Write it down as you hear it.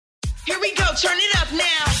Here we go, turn it up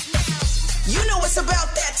now. You know it's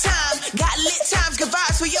about that time. Got lit times, good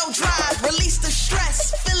vibes for your drive. Release the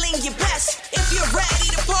stress, feeling your best. If you're ready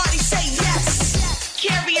to party, say yes.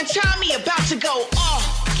 Carrie and Tommy about to go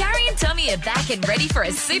off. Carrie and Tommy are back and ready for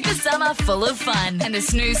a super summer full of fun. And the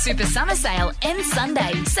Snooze Super Summer Sale ends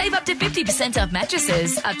Sunday. Save up to 50% off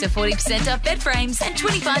mattresses, up to 40% off bed frames, and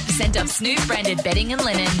 25% off Snooze branded bedding and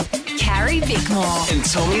linen. Carrie Bickmore And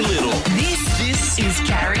Tommy Little. This is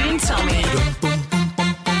Carrie and Tommy.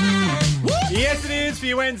 Yes, it is for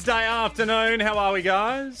your Wednesday afternoon. How are we,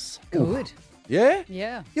 guys? Good. Yeah?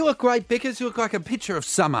 Yeah. You look great, Bickers. You look like a picture of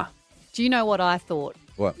summer. Do you know what I thought?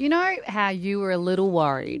 What? You know how you were a little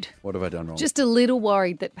worried, What have I done wrong? just a little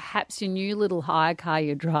worried that perhaps your new little hire car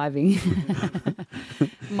you're driving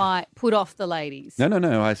might put off the ladies.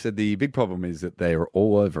 No. I said the big problem is that they are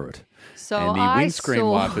all over it. So And the I windscreen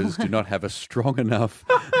saw, wipers do not have a strong enough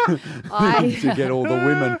I, to get all the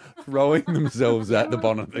women throwing themselves at the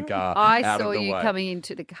bonnet of the car I out saw of the you way. coming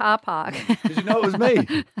into the car park. Did you know it was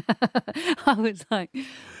me? I was like,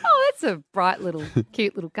 oh, that's a bright little,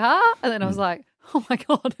 cute little car. And then I was like, oh my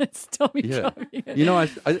God, it's Tommy Yeah. driving it. You know,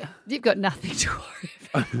 You've got nothing to worry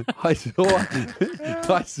about. I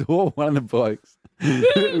saw one of the blokes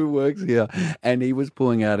who works here, and he was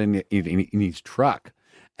pulling out in his truck,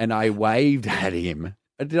 and I waved at him.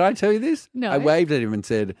 Did I tell you this? No. I waved at him and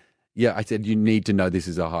said, "Yeah." I said, "You need to know this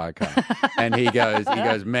is a hire car." And he goes,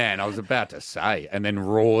 "Man, I was about to say," and then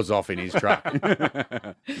roars off in his truck.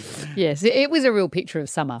 Yes, it was a real picture of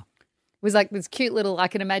summer. It was like this cute little, I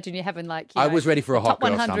can imagine you having like, you I know, was ready for a hot top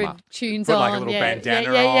girl 100 summer. tunes Put on. like a little bandana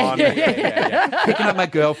on. Yeah. Picking up my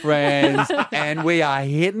girlfriends, and we are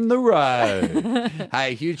hitting the road.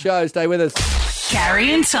 Hey, huge show. Stay with us.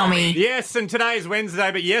 Carrie and Tommy. Yes, and today is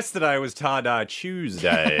Wednesday, but yesterday was Tie-Dye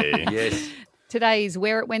Tuesday. Yes. Today's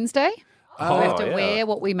Wear It Wednesday. We have to wear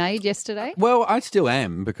what we made yesterday. Well, I still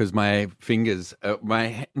am because my fingers,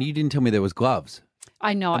 you didn't tell me there was gloves.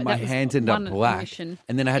 I know. And my that was hands ended up one black. mission.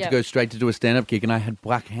 And then I had Yep. to go straight to do a stand-up gig and I had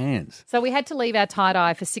black hands. So we had to leave our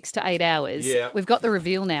tie-dye for 6 to 8 hours. Yeah. We've got the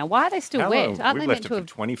reveal now. Why are they still wet? Aren't We've they left meant it to for have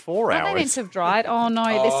 24 Aren't they meant hours. to have dried? Oh no,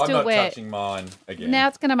 they're still wet. mine again. Now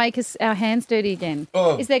it's going to make our hands dirty again.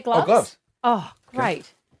 Oh. Is there gloves? Oh, gloves. Oh,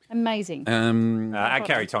 great. Amazing. At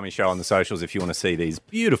Carrie Tommy Show on the socials if you want to see these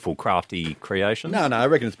beautiful crafty creations. No, I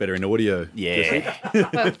reckon it's better in audio. Yeah. Well, do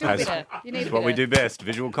a That's- bit of, you need It's a what bit we of- do best,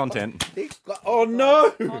 visual content. Oh,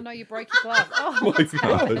 no. Oh no, you broke your glove. Oh, My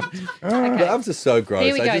God. Gloves are so gross.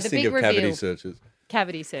 Here we I go, just the think big of cavity reveal. searches.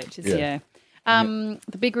 cavity searches, Yeah. yeah.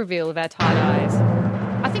 The big reveal of our tie-dyes.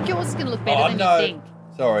 I think yours is going to look better than you think.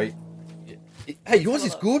 Sorry. Hey, yours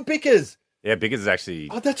is good, Bickers. Yeah, because it's actually...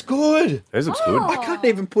 Oh, that's good. Hers looks good. I can't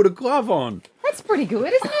even put a glove on. That's pretty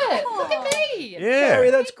good, isn't it? Look at me. Yeah. Sorry,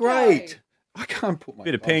 that's There you great. I can't put my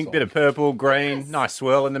Bit of gloves pink, on. bit of purple, green, nice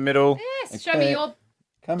swirl in the middle. Yes, show me your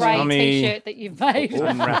Come grey on. Tommy. T-shirt that you've made.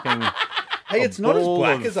 Autumn wrapping. Hey, it's not as ball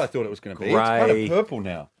black of as I thought it was going to be. It's kind grey. of purple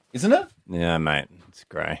now, isn't it? Yeah, mate. It's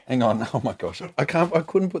grey. Hang on. Oh my gosh, I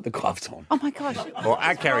couldn't put the gloves on. Oh my gosh. Or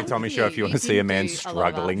at Carrie Tommy Show if you want to see a man didn't do a lot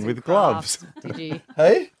of struggling arts with and gloves. crafts, Did you?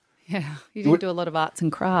 Hey, Yeah, you didn't do a lot of arts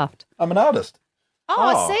and craft. I'm an artist.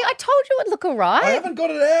 Oh, see, I told you it would look all right. I haven't got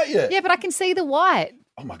it out yet. Yeah, but I can see the white.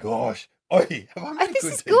 Oh my gosh. Oi, have I made a This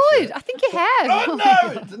good is t-shirt? good. I think you have. Oh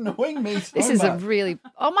no, it's annoying me so This is a much. really.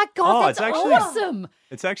 Oh my god, Oh, that's it's actually- awesome.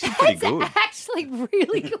 It's actually pretty That's good. actually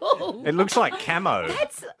really cool. It looks like camo.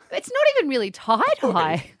 It's not even really tie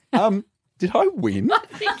dye. Did I win?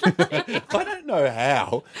 I don't know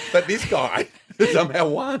how, but this guy somehow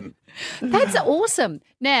won. That's awesome.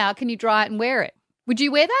 Now, can you dry it and wear it? Would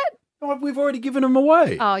you wear that? Oh, we've already given them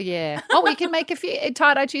away. Oh yeah. Oh, we can make a few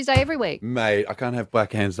tie dye Tuesday every week. Mate, I can't have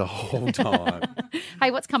black hands the whole time. Hey,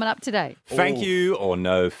 what's coming up today? Thank you or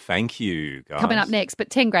no thank you, guys. Coming up next, but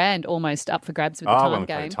 10 grand almost up for grabs with the Oh, time we're going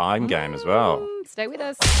to play game. time game as well. Stay with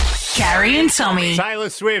us. Carrie and Tommy. Taylor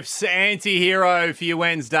Swift's anti-hero for your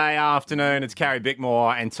Wednesday afternoon. It's Carrie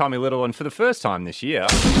Bickmore and Tommy Little. And for the first time this year...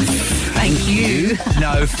 Thank you.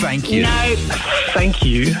 No, thank you. No. Thank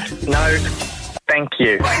you. No, thank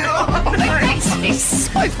you. That makes me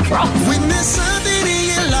so cross. When there's something in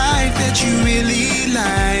your life that you really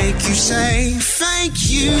like, you say thank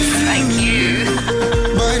you. Thank you.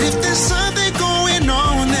 But if there's something going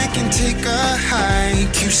on that can take a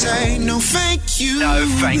hike, you say no thank you. No,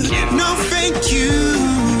 thank you. No thank you.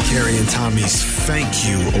 Carrie and Tommy's thank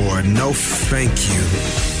you or no thank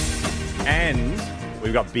you. And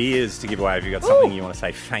we've got beers to give away if you've got something you want to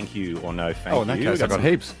say thank you or no thank you. Oh, in that case, We've I've got some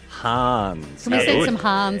heaps. Hans. Can we send some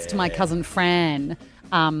Hans to my cousin Fran,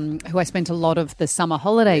 who I spent a lot of the summer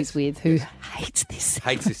holidays with, who hates this.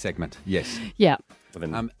 Hates this segment, yes. Yeah. With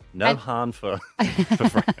an No harm for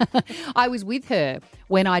Fran. I was with her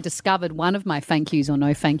when I discovered one of my thank yous or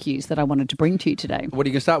no thank yous that I wanted to bring to you today. What are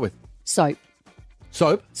you going to start with? Soap.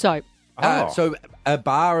 Soap? Soap. So a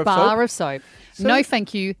bar of soap? Bar of soap. No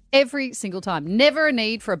thank you every single time. Never a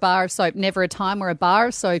need for a bar of soap. Never a time where a bar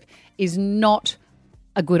of soap is not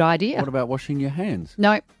a good idea. What about washing your hands?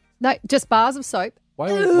 No, just bars of soap. Why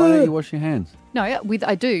don't you wash your hands? No,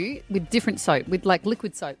 I do with different soap, with like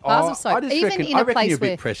liquid soap, bars of soap. I just Even reckon, in a place you're a bit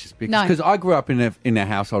where precious No. because I grew up in a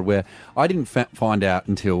household where I didn't find out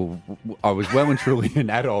until I was well and truly an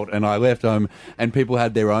adult, and I left home and people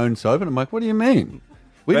had their own soap, and I'm like, what do you mean?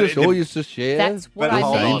 We But just all used to share. That's what But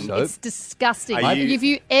hold I on. mean. Soap. It's disgusting. Are you- Have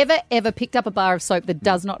you ever picked up a bar of soap that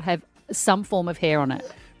does not have some form of hair on it?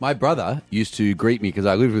 My brother used to greet me because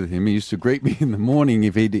I lived with him. He used to greet me in the morning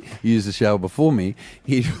if he'd used the shower before me.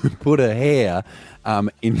 He'd put a hair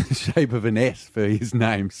in the shape of an S for his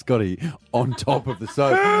name, Scotty, on top of the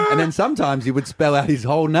soap. And then sometimes he would spell out his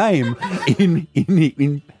whole name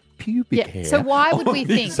in pubic hair. So why would we on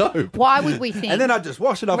his think? soap. Why would we think? And then I'd just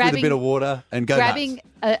wash it off with a Grabbing- bit of water and go grabbing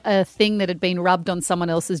nuts. a thing that had been rubbed on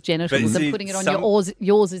someone else's genitals But and see, putting it on some-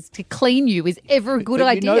 yours is to clean you is ever a good But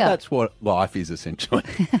idea. You know that's what life is essentially.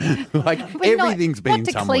 Like But everything's been not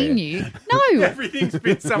to somewhere. clean you. No. Everything's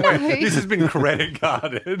been somewhere. No. This has been credit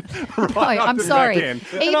carded. Right up I'm to the sorry. back end.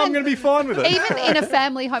 And I'm going to be fine with it. Even in a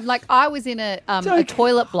family home, like I was in a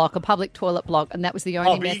toilet block, a public toilet block, and that was the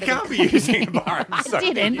only Oh, but you method. can't be using a bar of I soap.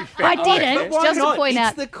 didn't. You I found didn't. it. Why Just not? to point it's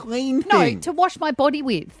out. the clean No, thing. to wash my body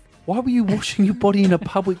with Why were you washing your body in a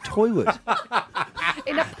public toilet?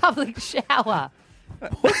 in a public shower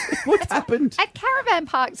What happened? at caravan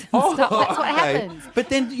parks and stuff. That's what okay. happens. But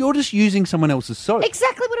then you're just using someone else's soap.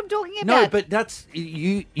 Exactly what I'm talking about. No, but that's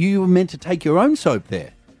you were meant to take your own soap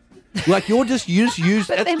there. Like you just then this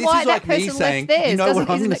why is that like me person left saying, theirs you know what, doesn't-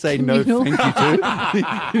 I'm going to isn't it say no communal?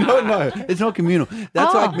 thank you to. No, it's not communal.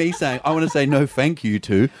 That's Oh. like me saying, I want to say no thank you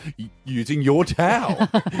to using your towel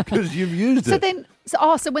because you've used So it. then,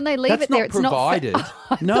 so when they leave That's it there, not it's provided. not.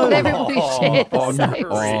 I No. thought everybody shared the Oh, no. same.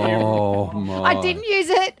 Oh, my. I didn't use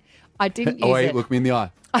it. I didn't use Oh, wait, it. look me in the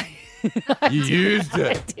eye. You used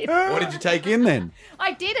it. What did you take in then?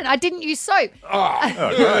 I didn't. I didn't use soap. Oh,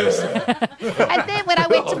 gross. And then when I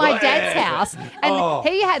went to my dad's house, and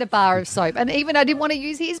he had a bar of soap, and even I didn't want to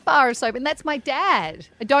use his bar of soap, and that's my dad.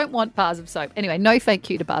 I don't want bars of soap. Anyway, no thank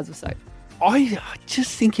you to bars of soap. I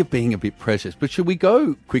just think you're being a bit precious. But should we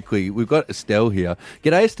go quickly? We've got Estelle here.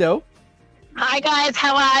 G'day, Estelle. Hi guys,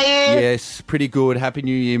 how are you? Yes, pretty good. Happy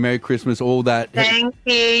New Year, Merry Christmas, all that. Thank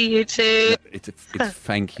you, you too. It's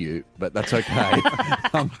thank you, but that's okay.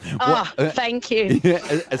 Thank you.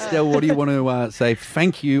 Estelle, what do you want to say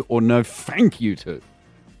thank you or no thank you to?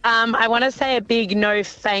 I want to say a big no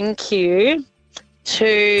thank you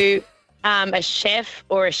to a chef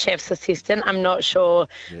or a chef's assistant. I'm not sure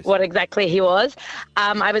what exactly he was.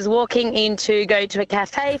 I was walking in to go to a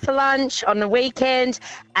cafe for lunch on the weekend,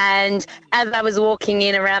 and as I was walking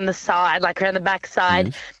in around the side, like around the back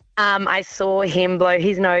side, I saw him blow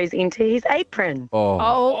his nose into his apron.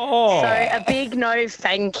 Oh, So a big no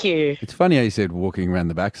thank you. It's funny how you said walking around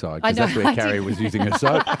the backside I because know, that's where I Carrie did. was using her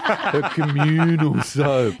soap, her communal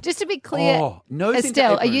soap. just to be clear, Oh, nose into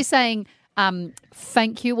Estelle, are apron. you saying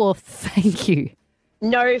thank you or thank you?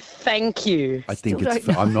 No thank you. I think Still it's.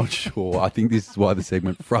 don't know. I'm not sure. I think this is why the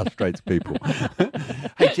segment frustrates people.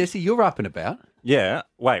 Hey, Jesse, you're up and about. Yeah.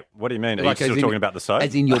 Wait, what do you mean? Are Like, you as still in- talking about the soap?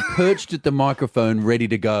 As in, you're perched at the microphone, ready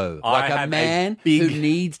to go, I like a have a man big- who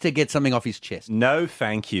needs to get something off his chest. No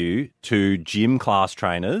thank you to gym class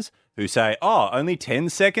trainers who say, only 10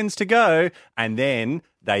 seconds to go. And then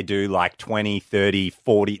they do like 20, 30,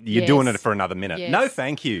 40. You're doing Yes. it for another minute. Yes. No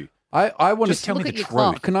thank you. I want Just to tell me Look the at your truth.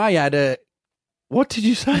 clock. Can I add a? What did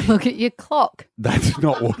you say? Look at your clock. That's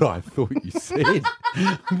not what I thought you said.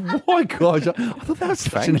 My gosh, I thought that was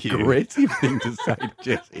such Thank an you. aggressive thing to say to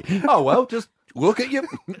Jesse. Oh well, just look at you,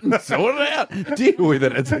 sort it out, deal with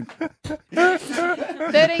it. It's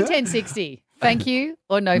 13, 10, 60. Thank you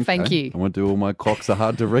or no thank you? I want to do all my clocks are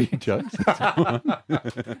hard to read jokes.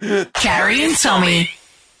 Carrie and Tommy.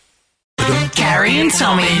 Carrie and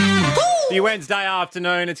Tommy. For your Wednesday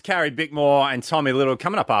afternoon, it's Carrie Bickmore and Tommy Little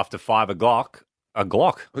coming up after 5 o'clock. A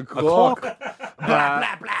Glock.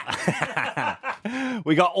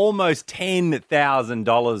 We got almost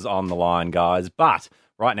 $10,000 on the line, guys. But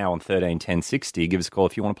right now on 13 10 60, give us a call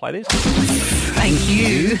if you want to play this. Thank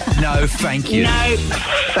you. No, thank you. No,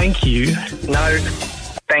 thank you. No,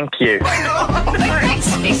 thank you.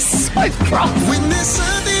 Makes me so cross. When there's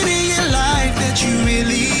something in your life that you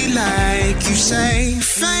really like, you say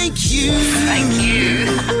thank you. Thank you.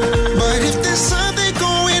 But if there's something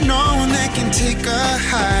going on that can take a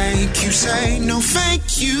high, you say no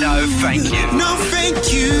thank you? No, thank you. No thank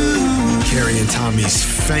you. Carrie and Tommy's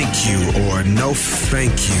thank you or no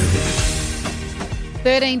thank you.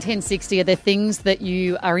 13 10 60 are there things that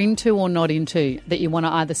you are into or not into that you want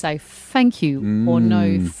to either say thank you or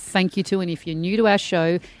no thank you to? And if you're new to our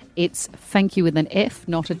show, it's thank you with an F,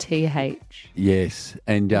 not a TH. Yes,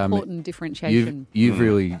 and Important differentiation. You've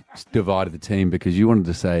really divided the team because you wanted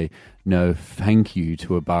to say no thank you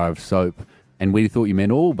to a bar of soap, and we thought you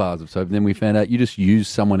meant all bars of soap. And then we found out you just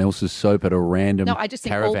used someone else's soap at a random No, I just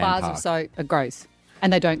think all caravan bars park. of soap are gross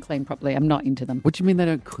and they don't clean properly. I'm not into them. What do you mean they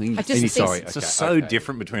don't clean? I just think- Sorry, It's just so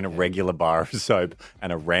different between a regular bar of soap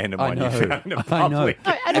and a random I one know. you found in I public.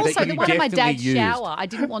 No, and And also that the you one in my definitely dad's used. shower I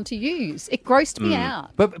didn't want to use. It grossed me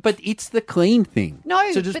out. But it's the clean thing.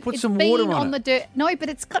 No, so just but put it's some water been on the it. dirt. No, but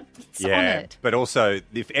it's got it's on Yeah, it. but also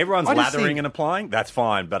if everyone's I just lathering think- and applying, that's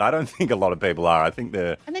fine. But I don't think a lot of people are. I think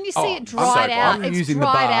they're And then you see it so dried out. I'm It's using the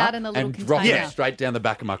dried bar out in the little and container. dropping it straight down the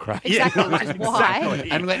back of my crate. Exactly, which is why. Exactly.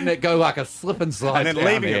 and letting it go like a slip and slide. and then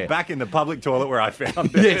down leaving there. it back in the public toilet where I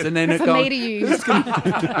found it. Yes, and then it For goes. me to use.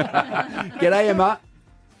 G'day, Emma.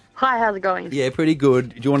 Hi, how's it going? Yeah, pretty good.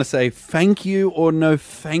 Do you want to say thank you or no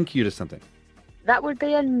thank you to something? That would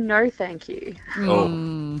be a no thank you.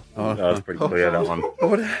 Oh, that's pretty clear, that one.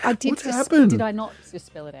 I did What's just, happened? Did I not just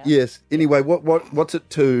spell it out? Yes. Anyway, what's it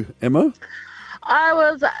to, Emma? I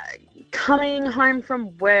was coming home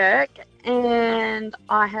from work and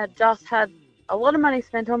I had just had a lot of money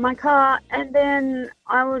spent on my car, and then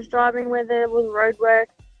I was driving where there was road work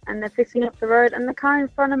and they're fixing up the road, and the car in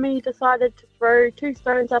front of me decided to throw 2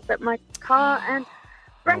 stones up at my car and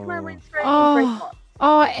break my windscreen in 3 spots.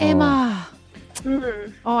 Oh, Emma.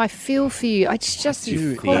 Mm. Oh, I feel for you. It's just You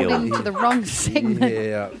you've called feel. into the wrong segment.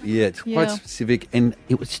 Yeah, it's quite Yeah. specific, and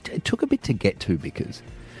it took a bit to get to because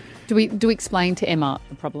Do we explain to Emma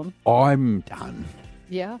the problem? I'm done.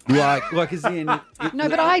 Yeah. Like as in, No,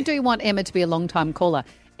 but I do want Emma to be a long time caller.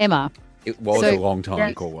 Emma, it was So- a long time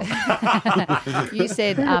Yes. caller. you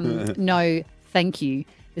said no, thank you.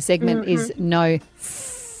 The segment is no,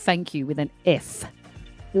 thank you with an F.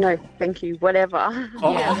 No, thank you, whatever.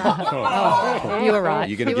 You were right.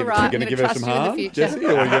 You're going You to were right. I'm give gonna her trust some you in the harm, future. Jessie,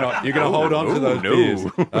 or you're going to hold on to those no. beers?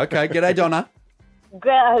 Okay, g'day, Donna.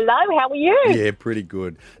 Hello, how are you? Yeah, pretty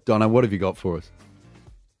good. Donna, what have you got for us?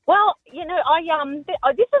 Well, you know,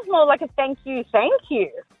 this is more like a thank you.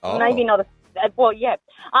 Oh. Maybe not well, yeah.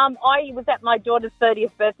 I was at my daughter's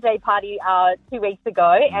 30th birthday party 2 weeks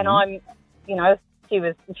ago, and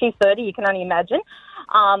she's 30. You can only imagine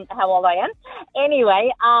how old I am.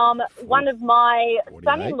 Anyway, one of my 48.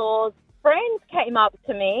 son-in-law's friends came up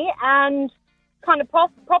to me and kind of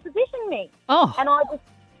propositioned me, Oh, and I was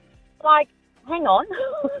like, hang on.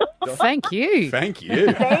 thank you. Thank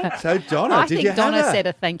you. So, Donna, I did think you have Donna a- said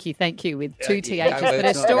a thank you with 2 THs, Yeah, but her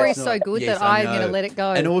it's not- story's it's so not- good Yes, that I I'm going to know. let it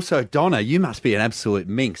go. And also, Donna, you must be an absolute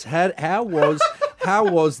minx. How was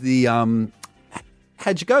the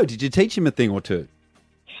how'd you go? Did you teach him a thing or two?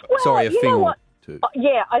 Well, Sorry, a you thing know or what? two.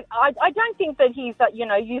 Yeah, I don't think that he's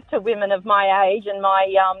used to women of my age and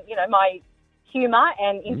my my humour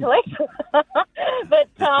and intellect. But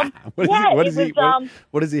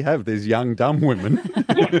What does he have? These young dumb women.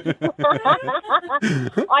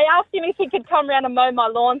 I asked him if he could come round and mow my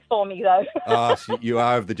lawns for me, though. So you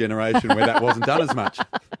are of the generation where that wasn't done as much.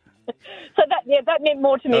 So that meant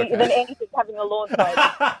more to me Okay. than anything having a lawn mowed.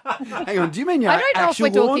 Hang on, do you mean your I don't know if actual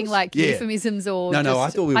we're talking lawns? like Yeah. euphemisms or No, just, I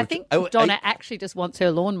thought we were. I think Oh, Donna actually just wants her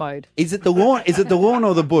lawn mowed. Is it the lawn? Is it the lawn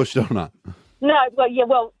or the bush, Donna? No,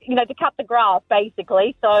 to cut the grass,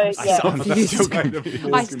 basically. So, yeah.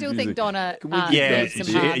 I still think Donna Yeah, needs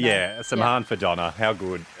some harm. some harm for Donna. How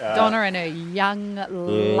good. Donna and her young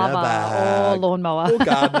lover Lover. or lawnmower. Or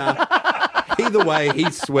gardener. Either way,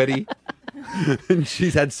 he's sweaty. And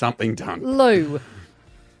she's had something done.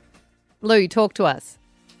 Lou, talk to us.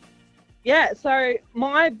 Yeah, so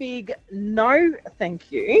my big no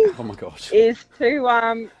thank you Oh my gosh. is to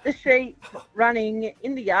the sheep running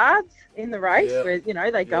in the yards in the race where,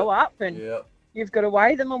 they go up and you've got to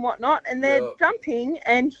weigh them and whatnot, and they're jumping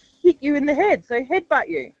and hit you in the head, so headbutt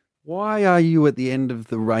you. Why are you at the end of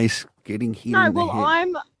the race getting hit No, in the well,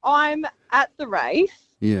 head? I'm at the race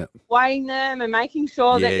Yeah. weighing them and making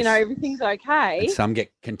sure that, Yes. everything's okay. And some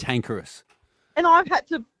get cantankerous. And I've had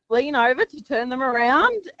to lean over to turn them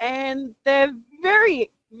around, and they're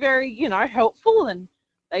very, very, helpful, and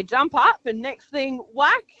they jump up, and next thing,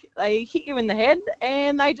 whack, they hit you in the head,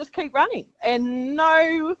 and they just keep running. And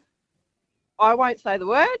no, I won't say the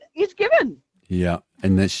word, is given. Yeah.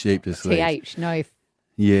 And the sheep just leaves. TH, no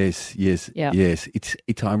Yes. Yeah. Yes. It's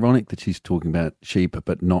ironic that she's talking about sheep,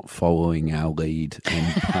 but not following our lead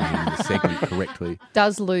and playing the segment correctly.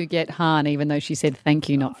 Does Lou get Han even though she said thank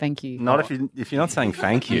you, not thank you? Not if you're not saying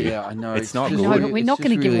thank you. Yeah, I know. It's not just- good. No, but we're It's not just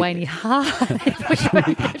going to give really- away any Han.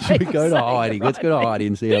 Should we go to Heidi? Let's go to Heidi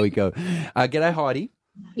and see how we go. G'day, Heidi.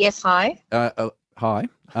 Yes, hi. Hi.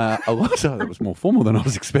 Alexa, that was more formal than I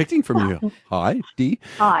was expecting from you. Hi, D.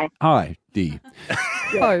 Hi. Hi, D.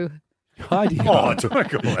 Oh, Heidi. Oh, don't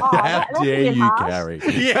call it. How dare you, harsh. Carrie?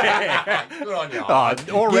 Yeah. Good on you.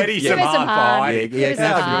 Already give some us some hard Han. fight. Give us some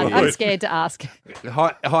that's Han. good. I'm scared to ask.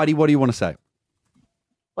 Heidi, what do you want to say?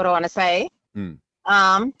 What do I want to say? Mm.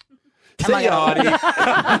 Am I ya, Heidi.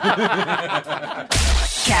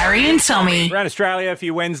 Carrie and Tommy. Around Australia for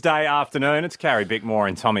your Wednesday afternoon, it's Carrie Bickmore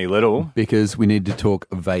and Tommy Little. Because we need to talk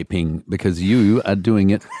vaping because you are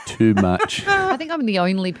doing it too much. I think I'm the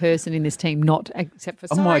only person in this team not, except for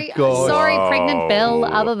Oh my God. sorry, Pregnant Belle. Whoa.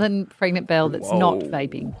 Other than Pregnant Belle, that's not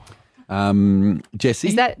vaping. Jesse,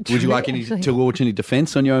 Is that would you true, like to launch any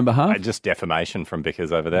defence on your own behalf? Just defamation from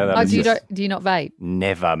Bickers over there. That Oh, was do you just- not vape?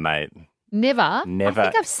 Never, mate. Never. Never. I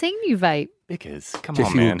think I've seen you vape. Bickers, come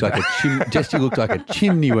Jesse on, man. Jesse looked like a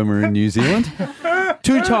chimney when we were in New Zealand.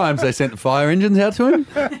 2 times they sent the fire engines out to him.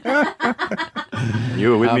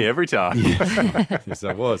 You were with me every time. Yes,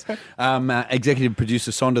 I was. Executive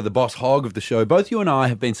producer Sonda, the boss hog of the show. Both you and I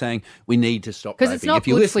have been saying we need to stop 'Cause it's vaping. not If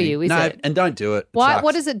you're good for listening- you, is no, it? and don't do it. It Why? sucks.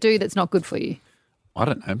 What does it do that's not good for you? I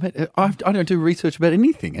don't know, mate. I don't do research about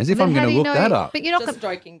anything. As if Then I'm how going do to you look know- that up. But you're not Just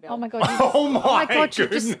gonna- joking, Bill. Oh my god! Oh my God! You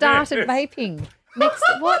just goodness. started vaping. Next,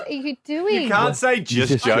 what are you doing? You can't say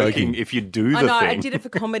just Just joking joking. if you do the I know, thing. I did it for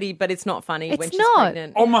comedy, but it's not funny when It's she's not.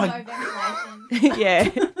 pregnant. Oh my! Yeah,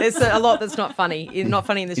 there's a lot that's not funny. Not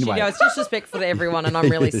funny in the Anyway. studio. It's disrespectful to everyone, and I'm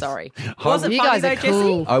really Yes. sorry. Was it You funny guys though, are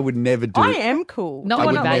cool. Jesse? I would never do I it. am cool. Not I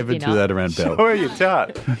when would you vape, never you do know. that around Belle. Who are you,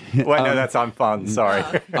 tut? Wait, no, that's unfun. Sorry.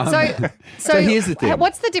 So here's the thing.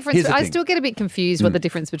 What's the difference? Here's the I thing. still get a bit confused what the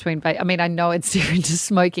difference between vape. I mean, I know it's different to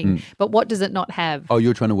smoking, but what does it not have? Oh,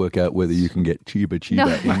 you're trying to work out whether you can get Chiba No.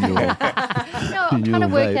 in your... No, I'm your trying to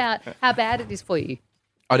work vape. out how bad it is for you.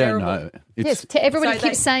 I don't Terrible. know. Yes, everybody So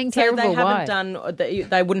keeps saying so terrible. they haven't Why? done.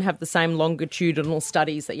 They wouldn't have the same longitudinal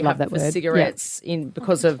studies that you Love have that for word. cigarettes in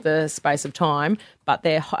because of the space of time. But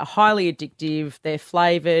they're highly addictive. They're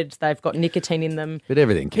flavoured. They've got nicotine in them. But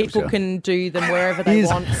everything kills People you. can do them wherever they Here's-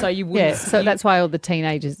 want. So you wouldn't. Yeah, so that's why all the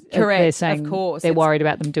teenagers Correct, they're of saying course. they're It's- worried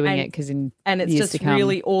about them doing and- it because in and it's years just to come.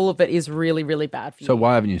 really all of it is really really bad for So you.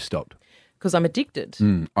 why haven't you stopped? Because I'm addicted.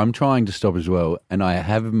 I'm trying to stop as well, and I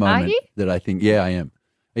have a moment you? that I think, yeah, I am.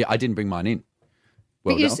 Yeah, I didn't bring mine in.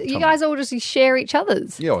 Well, But you, no, you Tom- guess all just share each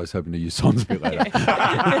other's. Yeah, I was hoping to use Son's bit later.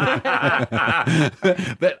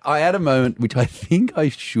 But I had a moment which I think I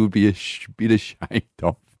should be a bit ashamed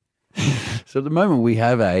of. So at the moment we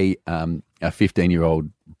have a 15-year-old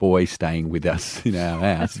boy staying with us in our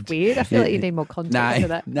house. That's weird. I feel like you need more context for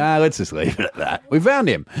that. No, let's just leave it at that. We found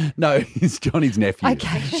him. No, he's Johnny's nephew.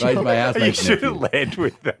 Okay, Right, sure. my You housemate's should nephew. have led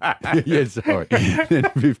with that. Yeah, sorry.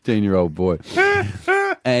 15-year-old boy.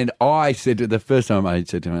 And I said to the first time I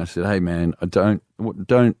said to him, I said, "Hey man, I don't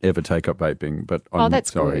ever take up vaping, but I'm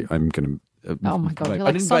that's sorry, good. I'm going to." Oh my God, vape." you're I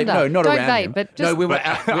like didn't vape. Sonda. No, not Don't around vape, him. but no, just- we were But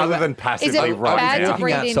out, other than Is passively it right bad to now. walking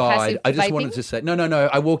breathe in outside. passive I just vaping? wanted to say no.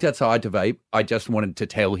 I walked outside to vape. I just wanted to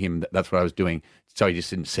tell him that that's what I was doing, so he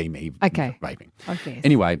just didn't see me Okay. vaping. Okay.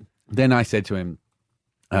 Anyway, then I said to him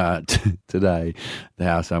today, the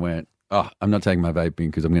house. I went, "Oh, I'm not taking my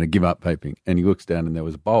vaping because I'm going to give up vaping." And he looks down and there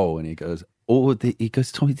was a bowl, and he goes, he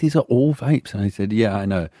goes, "Tommy, these are all vapes." And I said, "Yeah, I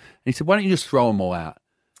know." And he said, "Why don't you just throw them all out?"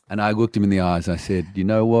 And I looked him in the eyes and I said, "You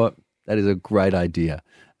know what? That is a great idea."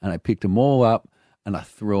 And I picked them all up and I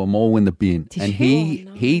threw them all in the bin. And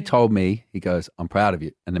he told me, he goes, "I'm proud of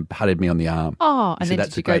you," and then patted me on the arm. Oh, He and said, then "That's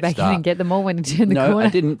did a you go great back start." in and get them all when you turned the No, corner? I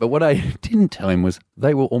didn't. But what I didn't tell him was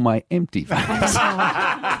they were all my empty vapes.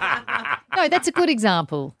 No, that's a good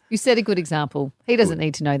example. You said a good example. He doesn't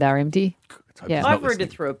need to know they're empty. Yeah. I've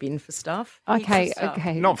rooted through a bin for stuff. Heaps Okay, of stuff.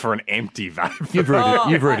 okay. Not for an empty vape.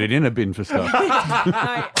 You've rooted in a bin for stuff.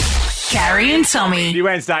 Carrie and Tommy. New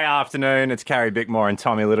Wednesday afternoon, it's Carrie Bickmore and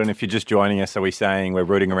Tommy Little. And if you're just joining us, are we saying we're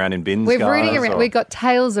rooting around in bins, We're guys, rooting around. or- We've got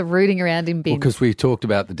tales of rooting around in bins. Because we talked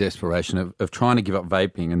about the desperation of trying to give up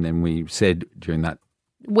vaping, and then we said during that.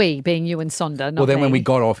 We, being you and Sonda, not Well, then when me. we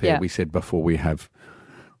got off here, Yeah. we said before we have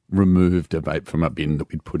removed a vape from a bin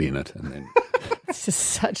that we'd put in it, and then It's just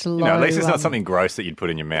such low. You know, at least it's not something gross that you'd put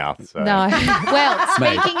in your mouth. So. No. Well,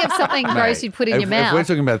 speaking of something gross you'd put in your If mouth. we're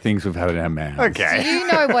talking about things we've had in our mouths. Okay. Do you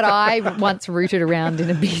know what I once rooted around in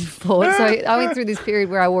a bin for? So I went through this period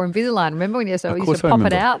where I wore Invisalign. Remember when I used to pop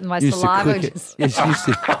it out and my saliva would just... Yes, used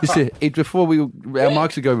to before our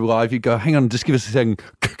mics would go live, you'd go, hang on, just give us a second.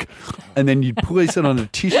 And then you'd place it on a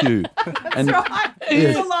tissue. That's right.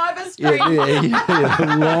 Saliva stream.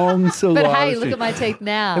 Yeah, long saliva But hey, look stream. at my teeth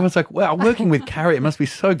now. Everyone's like, wow, working with Carrie, it must be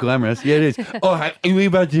so glamorous. Yeah, it is. Oh, are we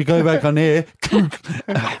about to go back on air?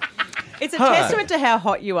 It's a testament to how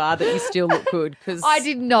hot you are that you still look good. Because I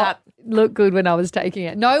did not look good when I was taking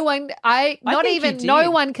it. No one, not think even, you no did.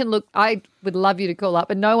 one can look, I would love you to call up,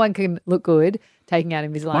 but no one can look good taking out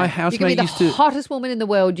Invisalign. My You can be housemate the used to- hottest woman in the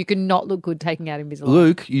world. You can not look good taking out Invisalign.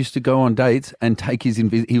 Luke used to go on dates and take his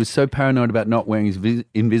he was so paranoid about not wearing his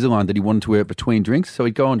Invisalign that he wanted to wear it between drinks. So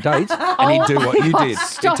he'd go on dates and he'd do what you did.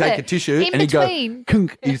 Stop He'd take it. a tissue In and he'd between. go,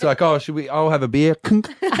 kunk. He's like, oh, I'll have a beer. Kunk.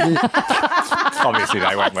 Obviously,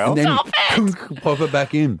 they went well. And then kunk, pop it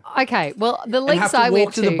back in. Okay, well, the And links have to I walk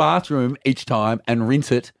went to the bathroom each time and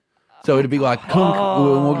rinse it. So it'd be like, kunk.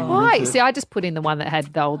 Why? See, I just put in the one that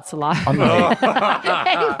had the old saliva.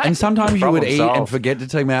 Anyway. And sometimes you would Problem eat and solved. forget to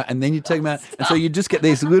take them out, and then you take them out, and so you just get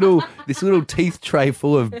this little teeth tray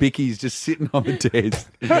full of bickies just sitting on the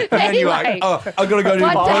desk. And then you're like, Anyway. oh, I've got to go do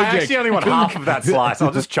One the day- I project. actually only want half of that slice.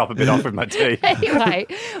 I'll just chop a bit off with my teeth. Anyway,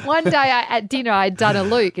 one day at dinner I'd done a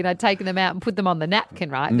Luke and I'd taken them out and put them on the napkin,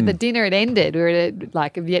 right? But the dinner had ended. We were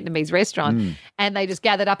at a Vietnamese restaurant and they just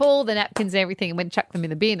gathered up all the napkins and everything and went and chucked them in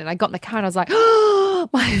the bin. And I got in the car and I was like, oh,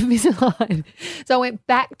 my Invisalign. So I went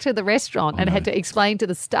back to the restaurant and had to explain to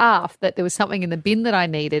the staff that there was something in the bin that I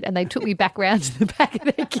needed. And they took me back round to the back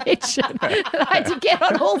of their kitchen. And I had to get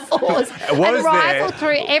on all fours and Was rifle there-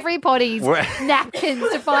 through everybody's Were- napkins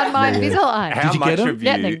to find my Invisalign. How you much get 'em? of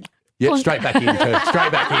Yeah, you? they- Yeah, straight back in, Kurt,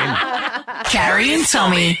 straight back in. Carrie and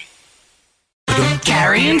Tommy.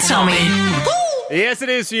 Carrie and Tommy. Yes, it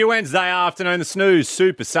is for your Wednesday afternoon. The Snooze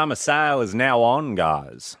Super Summer Sale is now on,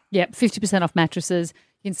 guys. Yep, 50% off mattresses.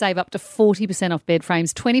 You can save up to 40% off bed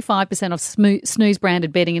frames, 25% off Snooze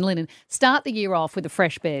branded bedding and linen. Start the year off with a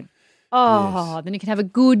fresh bed. Oh, then you can have a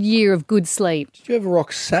good year of good sleep. Did you ever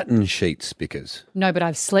rock satin sheets, Bickers? No, but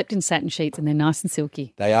I've slept in satin sheets and they're nice and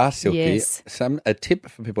silky. They are silky. Yes. A tip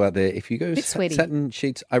for people out there: if you go Bit sweaty. satin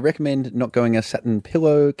sheets, I recommend not going a satin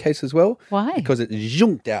pillowcase as well. Why? Because it's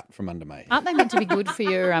zhunked out from under me. Aren't they meant to be good for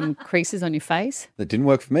your creases on your face? That didn't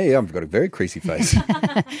work for me. I've got a very creasy face.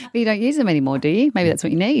 But you don't use them anymore, do you? Maybe that's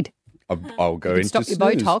what you need. I'll go You into stop your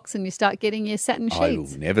snooze. Botox and you start getting your satin I will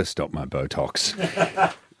sheets. never stop my Botox.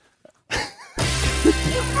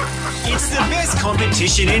 It's the best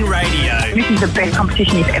competition in radio. This is the best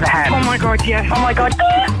competition you've ever had. Oh my god, yes. Oh my god.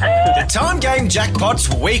 The Time Game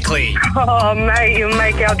Jackpots Weekly. Oh mate, you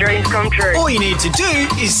make our dreams come true. All you need to do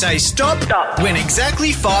is say stop, Stop. when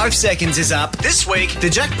exactly 5 seconds is up. This week, the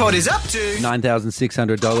jackpot is up to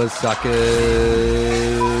 $9,600,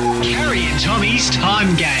 suckers. Carrie and Tommy's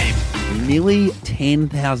Time Game. Nearly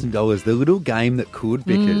 $10,000. The little game that could,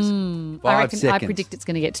 Bickers. 5 I reckon, seconds. I predict it's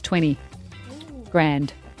going to get to 20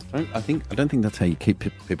 grand. I don't think that's how you keep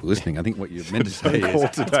people listening. I think what you're meant to say is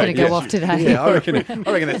It's going to go off today. Yeah, I reckon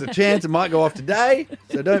there's a chance it might go off today.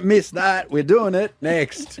 So don't miss that. We're doing it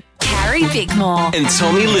next. Carrie Bickmore. And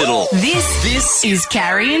Tommy Little. This is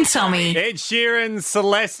Carrie and Tommy. Ed Sheeran's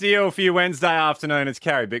Celestial for your Wednesday afternoon. It's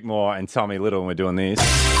Carrie Bickmore and Tommy Little, and we're doing this.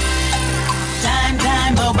 Time,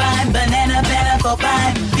 bovine, banana,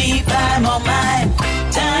 bovine, B5, oh mine.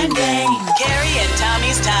 Time game. Carrie and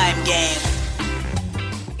Tommy's Time Game.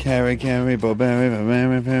 Carry, Bobberry.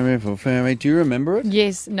 Do you remember it?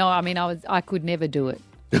 Yes. No, I mean, I could never do it.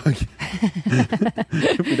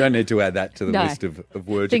 We don't need to add that to the No. list of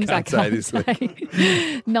words Things you I can't say can't this say. week.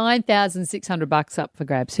 $9,600 up for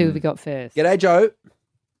grabs. Who have we got first? G'day, Joe.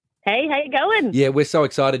 Hey, how you going? Yeah, we're so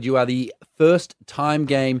excited. You are the first Time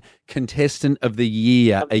Game contestant of the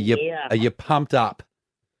year. Of the year. Are you pumped up?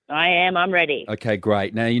 I am. I'm ready. Okay,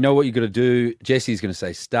 great. Now, you know what you've got to do. Jesse's going to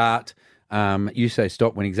say start. You say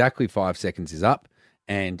stop when exactly 5 seconds is up.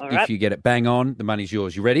 And All if right. you get it bang on, the money's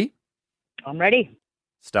yours. You ready? I'm ready.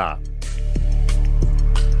 Start.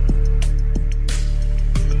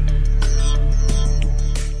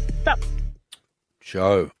 Stop.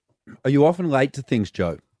 Joe. Are you often late to things,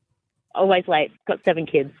 Joe? Always late. Got 7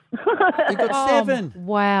 kids. You've got 7.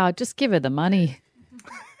 Wow, just give her the money.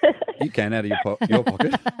 You can out of your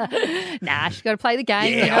pocket. Nah, she's got to play the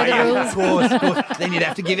game. You know the rules. Of course. Then you'd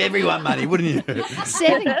have to give everyone money, wouldn't you?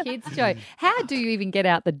 7 kids, Joe. How do you even get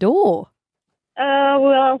out the door?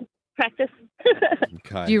 Well, practice.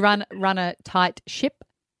 Okay. Do you run a tight ship?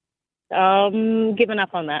 Given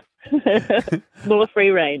up on that. More free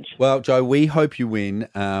range. Well, Joe, we hope you win,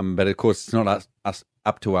 but of course it's not us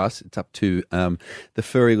up to us. It's up to the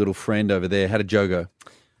furry little friend over there. How did Joe go?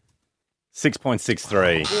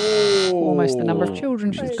 6.63. Almost the number of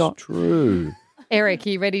children she's got. True. Eric, are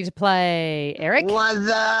you ready to play? Eric? What's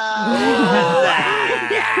up?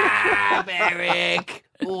 Eric?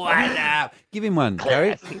 What up? Give him one,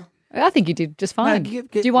 Carrie. I think you did just fine. Do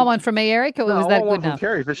you want one from me, Eric, or was that good enough?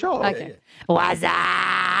 Carrie, for sure. Okay. What's up?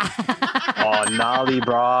 Oh, gnarly,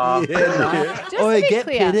 bro. Just Oi, to be get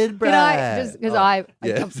clear, pitted, can I, just because I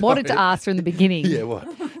wanted to ask from the beginning. Yeah, what?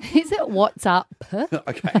 Is it what's up?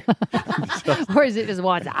 Okay. Or is it just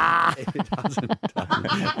what's up?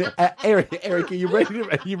 Eric, are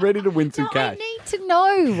you ready to win some cash? I need to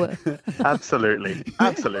know. Absolutely.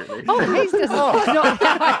 Oh, he's just not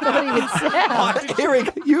how I thought he would sound.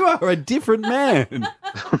 Eric, you are a different man.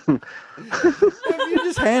 You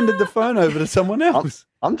just handed the phone over to someone else.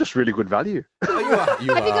 I'm just really good value. Have you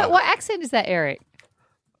got what accent is that, Eric?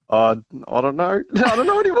 I don't know. I don't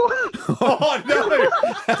know anymore. Oh, no.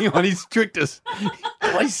 Hang on, he's tricked us.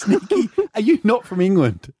 Why sneaky? Are you not from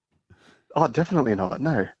England? Oh, definitely not.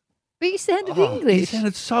 No. But you sounded English. You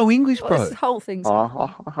sounded so English, bro. This whole thing's...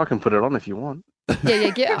 I can put it on if you want.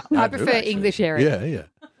 Yeah. I prefer English, Eric. Yeah.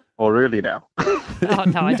 Oh, really now? Oh,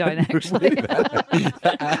 no, I don't actually.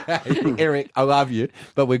 Eric, I love you,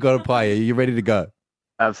 but we've got to play. Are you ready to go?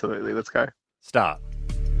 Absolutely. Let's go. Start.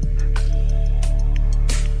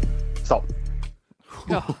 Stop.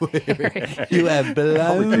 Oh, You have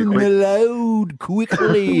blown the load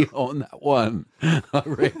quickly on that one, I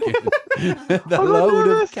reckon. The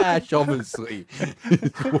load of cash, obviously,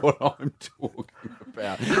 is what I'm talking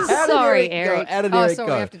about. Sorry, Eric. How did Oh, Eric sorry,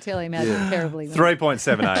 go? I have to tell him how terribly.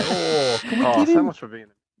 3.78. Can we give so him... much for being...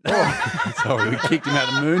 Oh, sorry, we kicked him out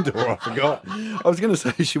of the moon door. I forgot. I was going to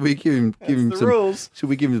say, should we give him the some rules. Should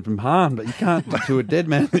we give him some harm? But you can't to a dead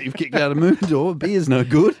man that you've kicked out of the moon door. Beer's no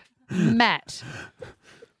good. Matt.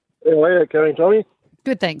 Anyway, Carrie and Tommy.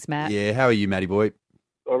 Good, thanks, Matt. Yeah, how are you, Matty boy?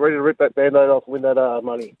 I'm ready to rip that Band-Aid off and win that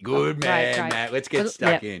money. Good man, great. Matt. Let's get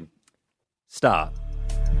stuck in. Start.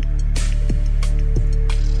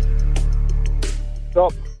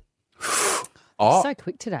 Stop. Oh, So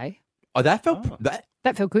quick today. that felt that.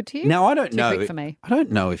 That felt good to you? Now I don't Too know. quick for me. I don't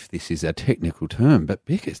know if this is a technical term, but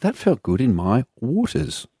because that felt good in my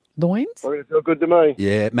waters. Loins? It felt good to me.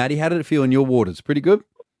 Yeah, Matty, how did it feel in your waters? Pretty good.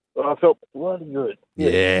 I felt bloody good.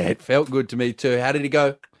 Yeah, it felt good to me too. How did it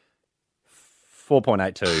go?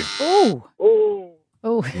 4.82.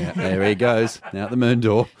 Oh. Yeah, there he goes. Now at the moon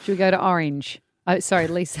door. Should we go to Orange? Oh, sorry,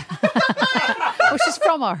 Lisa. Well, she's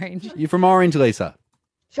from Orange. You from Orange, Lisa?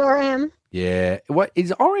 Sure am. Yeah. What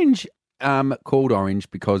is Orange called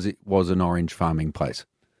Orange because it was an orange farming place?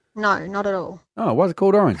 No, not at all. Oh, why is it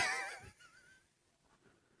called Orange?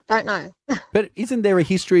 Don't know. But isn't there a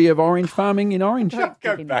history of orange farming in Orange? Go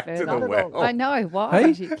back to the well. I know. Why Hey?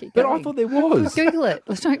 would you keep But going? I thought there was. Google it.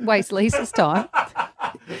 Let's don't waste Lisa's time.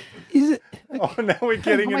 Is it? Oh, now we're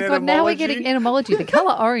getting Oh my an God, now we're etymology. getting etymology. The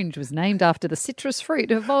colour orange was named after the citrus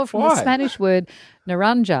fruit. It evolved from the Why? Spanish word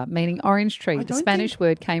naranja, meaning orange tree. The don't Spanish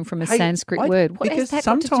word came from a Hey, Sanskrit word. What because has that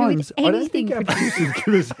got to do with sometimes I don't anything? think our producers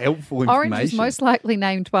give us helpful Orange information. was most likely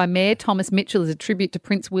named by Mayor Thomas Mitchell as a tribute to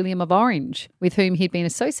Prince William of Orange, with whom he'd been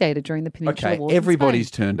associated during the Peninsula Okay, Wars. in everybody's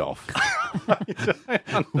Spain. turned off.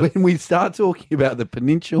 When we start talking about the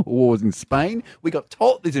Peninsula Wars in Spain, we got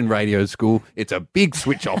taught this in radio school. It's a big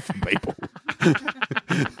switch off for people.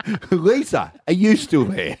 Lisa, are you still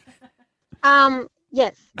there?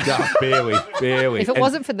 Yes. Just barely. If it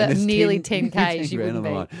wasn't for the and there's nearly 10 10Ks, you grand wouldn't on the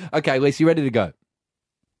be. line. Okay, Lisa, you ready to go?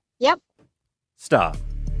 Yep. Start.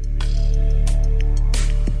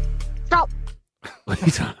 Stop.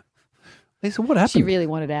 Lisa, what happened? She really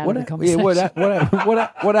wanted out of the Yeah, conversation.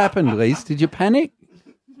 what happened, Lisa? Did you panic?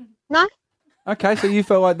 No. Okay, so you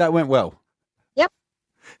felt like that went well. Yep.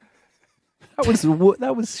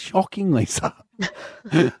 That was shocking, Lisa.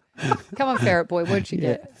 Come on, Ferret Boy, what'd you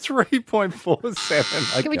get?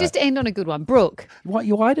 3.47. Can we just end on a good one? Brooke.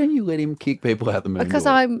 Why don't you let him kick people out the moon? Because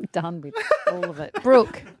door? I'm done with all of it.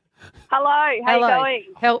 Brooke. Hello, how you going?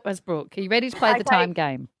 Help us, Brooke. Are you ready to play the Okay. time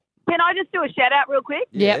game? Can I just do a shout out real quick?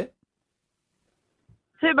 Yep.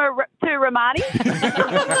 To Romani.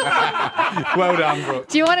 Well done, Brooke.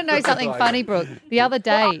 Do you want to know something funny, Brooke? The other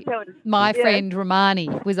day, my friend Romani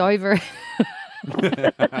was over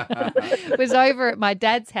at my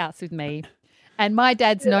dad's house with me, and my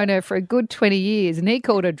dad's known her for a good 20 years, and he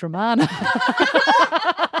called her Dramana.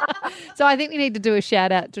 So I think we need to do a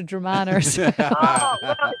shout out to Dramana as well. Oh,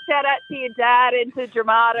 well, shout out to your dad and to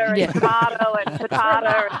Dramata and Yeah. tomato and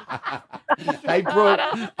potato. Hey, Brooke,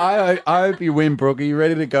 I hope you win, Brooke. Are you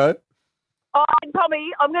ready to go? Oh, and Tommy,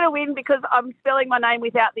 I'm going to win because I'm spelling my name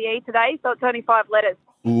without the E today, so it's only 5 letters.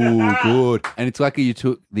 Ooh, good. And it's lucky you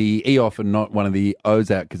took the E off and not one of the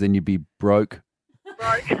O's out, because then you'd be broke.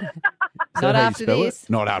 Broke. Is that Not how you after spell this. it?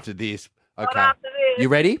 Not after this. Okay. Not after this. You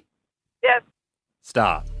ready? Yes.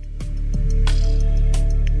 Start.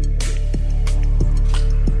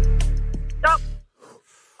 Stop.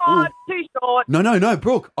 Oh, it's too short. No,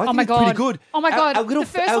 Brooke. I think my it's pretty God. good. Oh, my God. Our little, The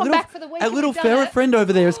first our one little, back for the week. Our Have little we done ferret it? friend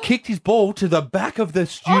over there has kicked his ball to the back of the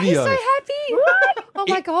studio. Oh, he's so happy. Oh,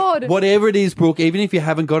 my God. Whatever it is, Brooke, even if you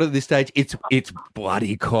haven't got it at this stage, it's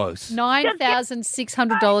bloody close.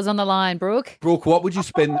 $9,600 on the line, Brooke. Brooke, what would you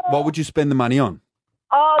spend? What would you spend the money on?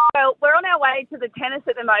 Oh, well, we're on our way to the tennis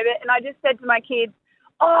at the moment, and I just said to my kids,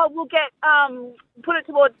 we'll get, put it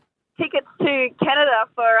towards tickets to Canada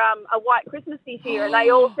for a white Christmas this year. And they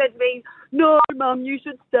all said to me, no, Mum, you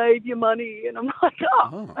should save your money. And I'm like,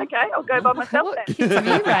 okay, I'll go by myself What then. kids have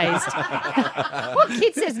you raised? What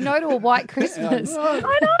kid says no to a white Christmas? I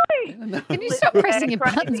know. Can you stop pressing your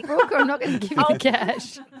buttons, Brooke, or I'm not going to give you the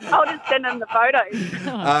cash. I'll just send them the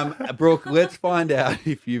photos. Brooke, let's find out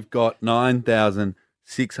if you've got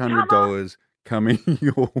 $9,600 coming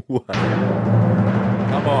your way.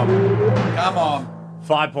 Come on.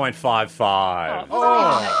 5.55.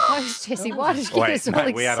 Oh, close, Jesse. Why did you get us all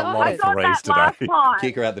mate, we had a lot of excited? threes today.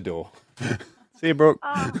 Kick her out the door. See you, Brooke.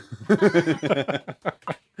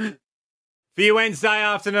 For your Wednesday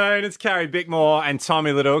afternoon, it's Carrie Bickmore and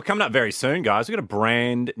Tommy Little. Coming up very soon, guys, we've got a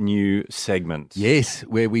brand new segment. Yes,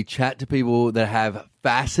 where we chat to people that have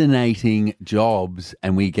fascinating jobs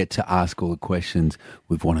and we get to ask all the questions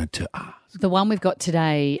we've wanted to ask. The one we've got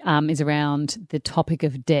today is around the topic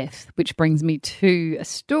of death, which brings me to a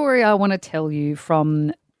story I want to tell you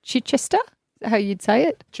from Chichester. Is that how you'd say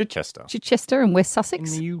it? Chichester. Chichester in West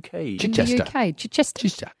Sussex. In the UK. In the UK.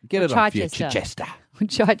 Chichester. Get it off you, Chichester.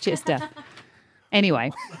 Chichester. Chichester.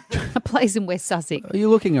 Anyway, a place in West Sussex. Are you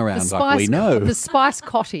looking around like we know? The Spice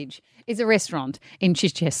Cottage is a restaurant in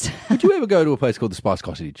Chichester. Would you ever go to a place called the Spice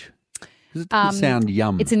Cottage? Because it doesn't sound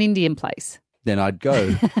yum. It's an Indian place. Then I'd go.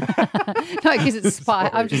 No, because it's Spice.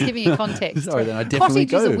 I'm just giving you context. Sorry, then I'd definitely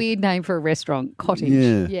Cottage go. is a weird name for a restaurant. Cottage.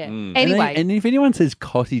 Yeah. Anyway. And if anyone says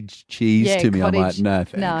cottage cheese Yeah, to me, I'm like, cottage- no,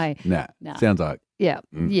 thanks. no. Sounds like. Yeah.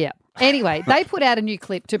 Anyway, they put out a new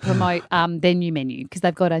clip to promote their new menu because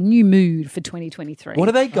they've got a new mood for 2023. What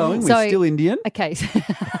are they going with? Still Indian? Okay.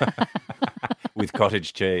 With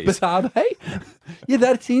cottage cheese. But are they? Yeah,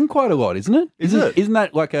 that's in quite a lot, isn't it? Isn't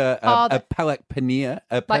that like a palak paneer?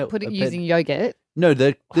 Using yogurt. No,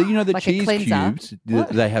 the you know the Like a cheese cleanser? cubes that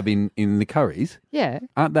they have in the curries, Yeah.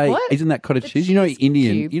 aren't they? What? Isn't that cottage The cheese? You know, cheese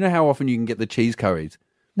Indian. cube. You know how often you can get the cheese curries.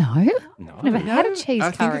 No. I've never had a cheese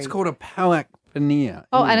I curry. think it's called a palak paneer.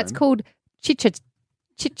 Oh, and Anyway. it's called Chichester.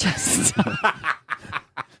 Is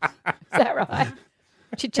that right?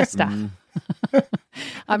 Chichester.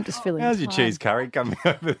 I'm just feeling. How's your tired. cheese curry coming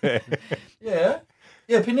over there? Yeah,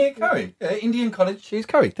 paneer curry, Indian cottage cheese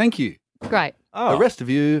curry. Thank you. Great. The rest of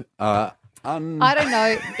you are I don't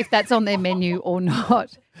know if that's on their menu or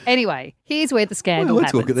not. Anyway, here's where the scandal let's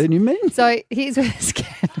happens. look at their new menu. So here's where the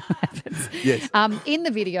scandal happens. Yes. In the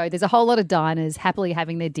video, there's a whole lot of diners happily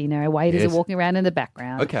having their dinner. Waiters Yes. are walking around in the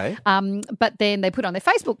background. Okay. But then they put on their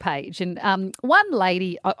Facebook page, and one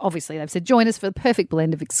lady, obviously, they've said, join us for the perfect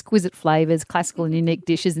blend of exquisite flavours, classical and unique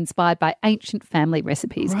dishes inspired by ancient family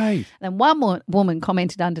recipes. Right. And one woman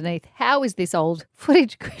commented underneath, how is this old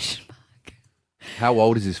footage, Christian? How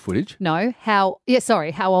old is this footage? No, how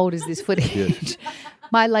old is this footage?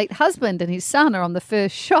 My late husband and his son are on the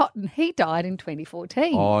first shot and he died in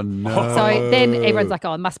 2014. Oh, no. So then everyone's like,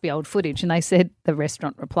 oh, it must be old footage. And they said, the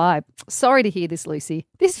restaurant replied, sorry to hear this, Lucy.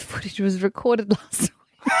 This footage was recorded last week.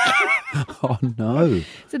 Oh, no.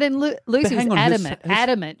 So then Lucy was hang on,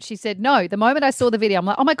 adamant. She said, no, the moment I saw the video, I'm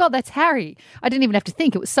like, oh my God, that's Harry. I didn't even have to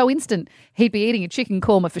think. It was so instant. He'd be eating a chicken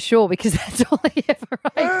korma for sure because that's all he ever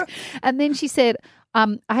ate. And then she said,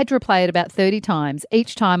 I had to replay it about 30 times.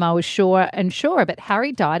 Each time I was sure, but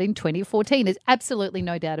Harry died in 2014. There's absolutely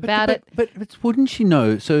no doubt about it. But wouldn't she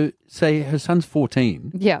know? So say her son's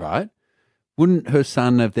 14, Yeah. right? Wouldn't her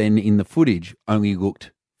son have then in the footage only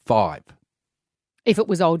looked 5? If it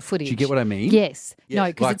was old footage. Do you get what I mean? Yes. No,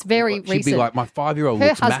 because Like, it's very she'd recent. be like, my 5-year-old Her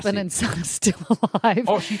looks husband massive. and son's still alive.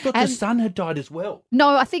 Oh, she thought the son had died as well.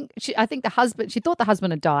 No, I think the husband. She thought the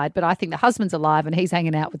husband had died, but I think the husband's alive and he's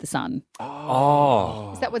hanging out with the son.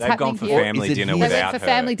 Oh. Is that what's They've happening gone for here? family dinner They went without for her.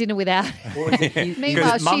 family dinner without her. Meanwhile,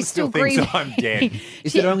 Because Mum she's still still thinks grieving. I'm dead.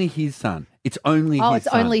 Is it only his son? It's only his son. Oh, it's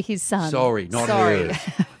only his son. Sorry, not Sorry. hers.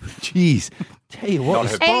 Jeez. Tell you what, Not the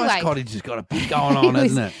her- Spice Anyway. Cottage has got a bit going on, He was-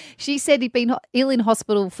 hasn't it? She said he'd been ill in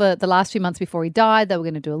hospital for the last few months before he died. They were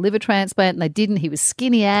going to do a liver transplant and they didn't. He was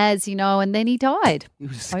skinny as, and then he died. He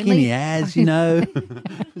was skinny as,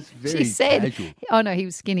 It's very She said, casual. oh no, he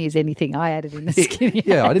was skinny as anything. I added in the skinny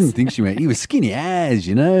Yeah, I as. didn't think she meant he was skinny as,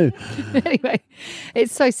 Anyway,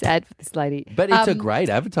 it's so sad for this lady. But it's a great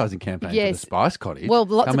advertising campaign for yes. the Spice Cottage. Well,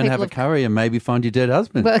 lots Come of and have people a curry and maybe find your dead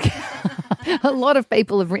husband. Well, a lot of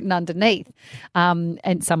people have written underneath,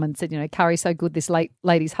 and someone said, curry so good, this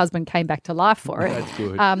lady's husband came back to life for it. That's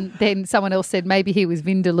good. Then someone else said maybe he was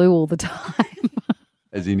Vindaloo all the time.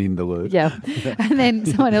 As in the Lord. Yeah, and then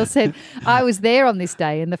someone else said I was there on this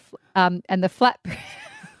day, and the flat.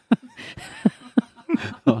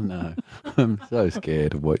 Oh, no. I'm so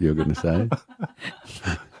scared of what you're going to say.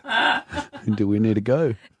 Do we need to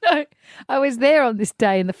go? No, I was there on this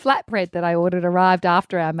day, and the flatbread that I ordered arrived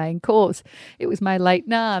after our main course. It was my late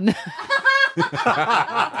naan.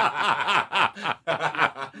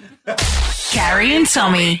 Carrie and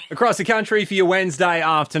Tommy. Across the country for your Wednesday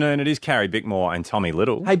afternoon, it is Carrie Bickmore and Tommy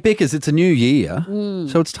Little. Hey, Bickers, it's a new year,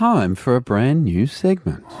 so it's time for a brand new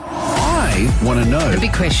segment. I want to know. The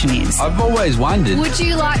big question is, I've always wondered. would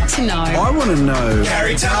you like to know? I want to know.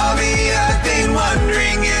 Carrie, Tommy, I've been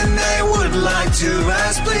wondering and I would like to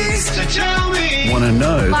ask, please, to tell me. Want to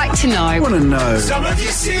know. Like to know. Want to know. Some of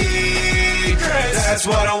your secrets. That's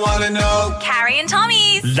what I want to know. Carrie and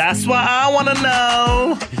Tommy's. That's what I want to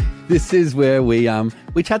know. This is where we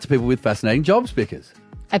chat to people with fascinating jobs, Bickers.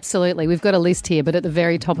 Absolutely. We've got a list here, but at the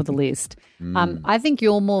very top of the list, I think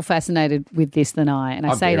you're more fascinated with this than I, and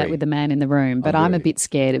I I'm say that very. with the man in the room, but I'm a bit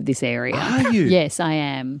scared of this area. Are you? Yes, I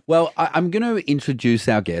am. Well, I'm going to introduce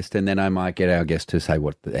our guest, and then I might get our guest to say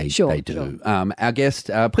what they do. Our guest,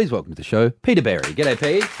 please welcome to the show, Peter Berry. G'day,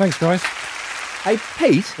 Pete. Thanks, guys. Hey,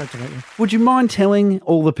 Pete, Great to meet you. would you mind telling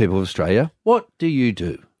all the people of Australia, what do you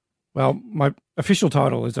do? Well, my official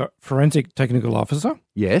title is a forensic technical officer.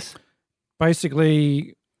 Yes.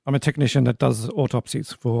 Basically, I'm a technician that does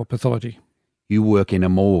autopsies for pathology. You work in a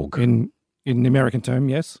morgue. In the American term,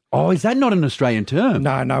 yes. Oh, is that not an Australian term?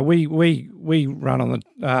 No. We run on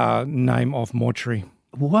the name of mortuary.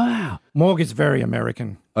 Wow. Morgue is very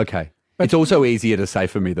American. Okay. It's also easier to say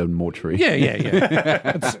for me than mortuary. Yeah.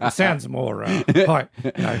 It sounds more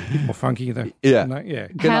more funky. Yeah.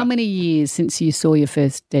 How many years since you saw your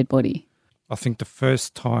first dead body? I think the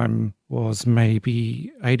first time was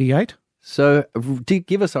maybe 88. So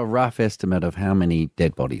give us a rough estimate of how many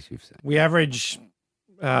dead bodies you've seen. We average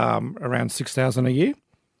around 6,000 a year.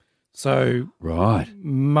 So Right.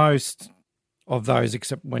 most of those,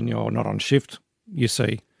 except when you're not on shift, you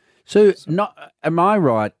see. So am I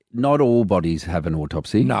right? Not all bodies have an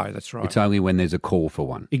autopsy. No, that's right. It's only when there's a call for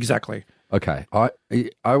one. Exactly. Okay. I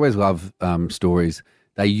always love stories.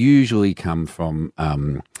 They usually come from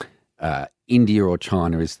India or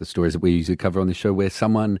China is the stories that we usually cover on the show, where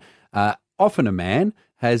someone, often a man,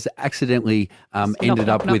 has accidentally ended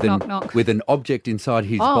up with an object inside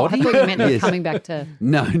his body. I thought you meant Yes. coming back to...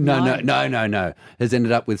 No. Has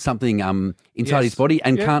ended up with something inside his body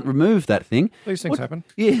and can't remove that thing. These things happen.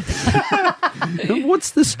 Yeah.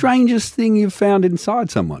 What's the strangest thing you've found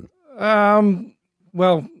inside someone?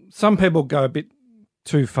 Well, some people go a bit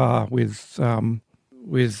too far with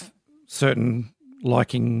certain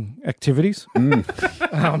liking activities. I'm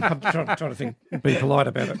trying to think, be polite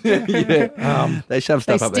about it. Yeah. They shove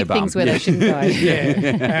stuff up their bum. things where they shouldn't go.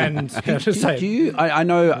 And how to say Do you? I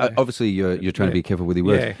know. Obviously, you're trying to be careful with your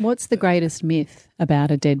words. Yeah. What's the greatest myth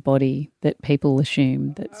about a dead body that people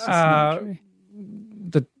assume that's just not true?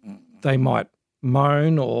 that they might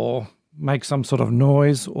moan or make some sort of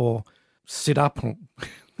noise or sit up.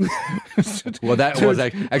 Well, that was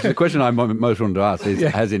actually the question I most wanted to ask is, Yeah.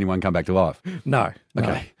 has anyone come back to life? No.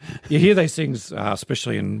 Okay. You hear these things,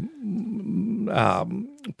 especially in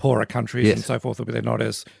poorer countries Yes. and so forth, where they're not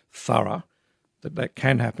as thorough. That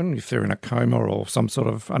can happen if they're in a coma or some sort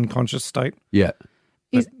of unconscious state. Yeah.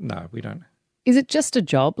 But no, we don't. Is it just a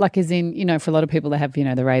job? Like, as in, for a lot of people, they have,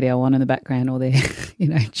 the radio on in the background or their,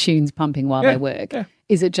 tunes pumping while they work. Yeah.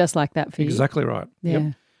 Is it just like that for you? Exactly right.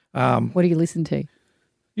 Yeah. Yep. What do you listen to?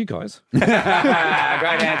 You guys. Great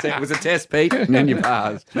answer. It was a test, Pete, and then you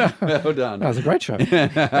passed. Well done. That was a great show.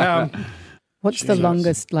 What's the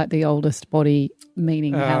longest, like the oldest body,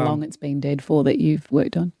 meaning how long it's been dead for, that you've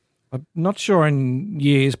worked on? I'm not sure in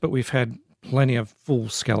years, but we've had plenty of full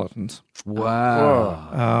skeletons.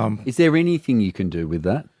 Wow. Is there anything you can do with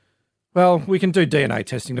that? Well, we can do DNA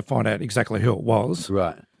testing to find out exactly who it was.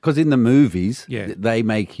 Right. Because in the movies, Yeah. they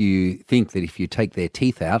make you think that if you take their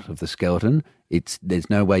teeth out of the skeleton, there's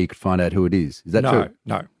no way you could find out who it is. Is that true?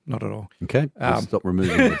 No, not at all. Okay, let's stop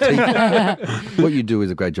removing the teeth. What you do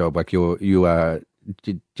is a great job. Like you are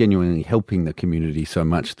genuinely helping the community so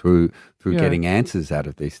much through getting answers out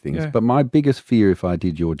of these things. Yeah. But my biggest fear, if I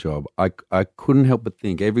did your job, I couldn't help but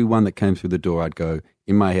think everyone that came through the door,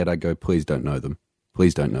 in my head, I'd go, please don't know them.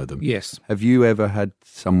 Please don't know them. Yes. Have you ever had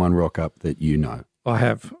someone rock up that you know? I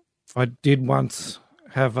have. I did once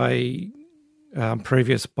have a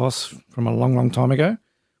previous boss from a long, long time ago,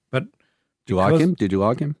 but do you like him? Did you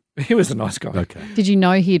like him? He was a nice guy. Okay. Did you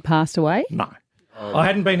know he had passed away? No. I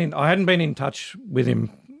hadn't been in touch with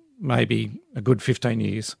him maybe a good 15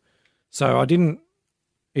 years. So I didn't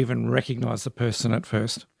even recognise the person at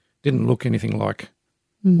first. Didn't look anything like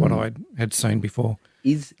what I had seen before.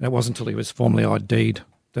 It wasn't until he was formally ID'd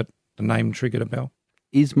that the name triggered a bell.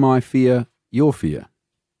 Is my fear your fear?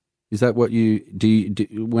 Is that what you do?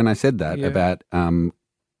 When I said that about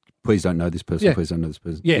please don't know this person, please don't know this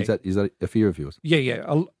person. Yeah. Is that a fear of yours?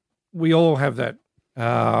 Yeah. We all have that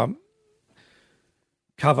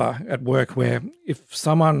cover at work where if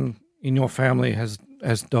someone in your family has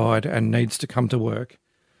died and needs to come to work,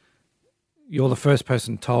 you're the first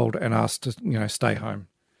person told and asked to stay home.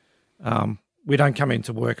 We don't come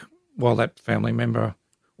into work while that family member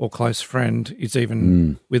or close friend is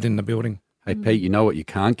even within the building. Hey, Pete, you know what you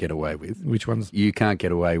can't get away with? Which ones? You can't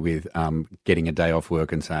get away with getting a day off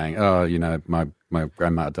work and saying, oh, my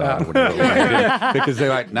grandma died or whatever. Because they're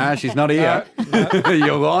like, nah, she's not here.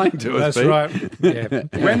 You're lying to us, That's Pete. right.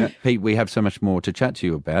 Yeah. Pete, we have so much more to chat to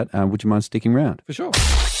you about. Would you mind sticking around? For sure.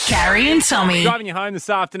 Carrie and Tommy. Driving you home this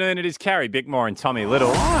afternoon, it is Carrie Bickmore and Tommy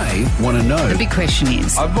Little. I want to know. The big question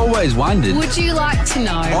is, I've always wondered. would you like to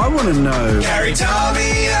know? I want to know. Carrie, Tommy,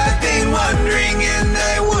 I've been wondering and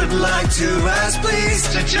I would like to ask,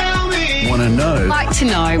 please, to tell me. Want to know. Like to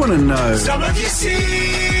know. Want to know. Some of your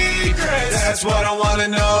secrets. That's what I want to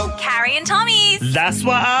know. Carrie and Tommy's. That's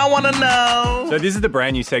what I want to know. So this is the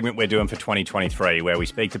brand new segment we're doing for 2023 where we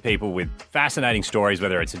speak to people with fascinating stories,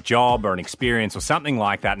 whether it's a job or an experience or something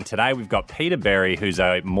like that. And today we've got Peter Berry, who's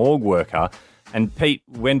a morgue worker. And Pete,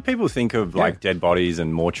 when people think of like dead bodies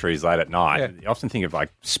and mortuaries late at night, they often think of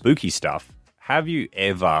like spooky stuff. Have you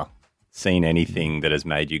ever seen anything that has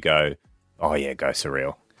made you go, oh yeah, go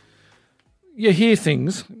surreal? You hear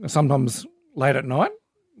things sometimes late at night,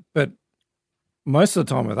 but most of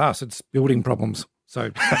the time with us, it's building problems. So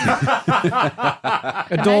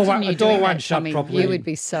a door won't shut properly. You would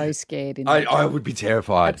be so scared. I would be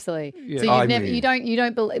terrified. Absolutely. Yeah. So you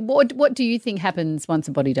don't believe. What do you think happens once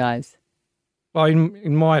a body dies? Well, I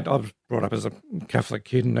was brought up as a Catholic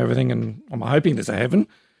kid and everything, and I'm hoping there's a heaven.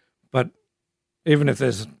 But even if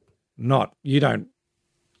there's not, you don't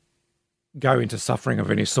go into suffering of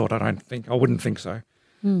any sort. I wouldn't think so.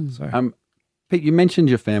 So, Pete, you mentioned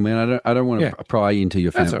your family, and I don't want to pry into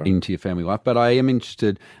your family life, but I am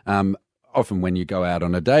interested. Often when you go out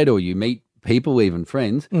on a date or you meet people, even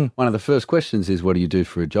friends, one of the first questions is, "What do you do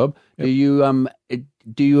for a job?" Yep.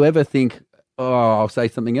 Do you ever think, "Oh, I'll say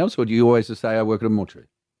something else," or do you always just say, "I work at a mortuary"?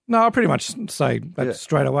 No, I pretty much say that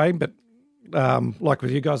straight away. But like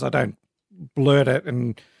with you guys, I don't blurt it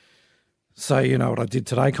and say, you know what I did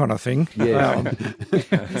today kind of thing. Yeah.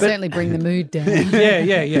 Certainly bring the mood down.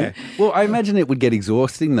 Yeah. Well, I imagine it would get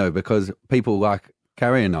exhausting though, because people like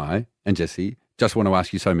Carrie and I and Jesse just want to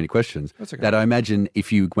ask you so many questions that I imagine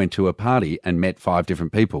if you went to a party and met 5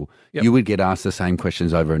 different people, you would get asked the same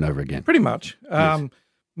questions over and over again. Pretty much.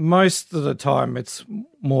 Most of the time it's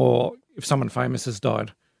more if someone famous has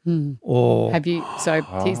died. Or have you? So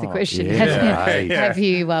here's the question: Have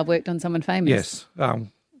you worked on someone famous? Yes,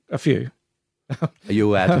 a few. Are you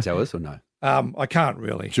allowed to tell us or no? I can't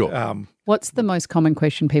really. Sure. What's the most common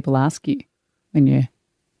question people ask you when you?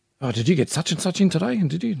 Oh, did you get such and such in today? And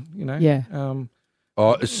did you? Yeah.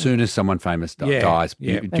 As soon as someone famous dies,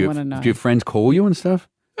 they want to know. Do your friends call you and stuff?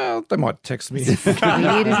 Well, they might text me. Weird, isn't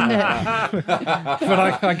it?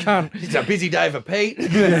 But I can't. It's a busy day for Pete.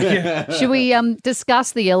 Should we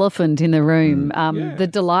discuss the elephant in the room, the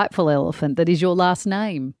delightful elephant that is your last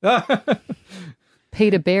name?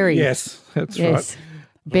 Peter Berry. Yes, that's right.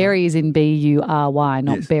 Berry is in B-U-R-Y,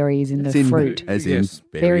 not berry is in the fruit. As in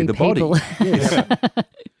berry the body. Yes.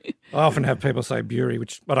 I often have people say Bury,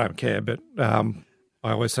 which I don't care, but I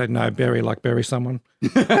always say no, bury like bury someone.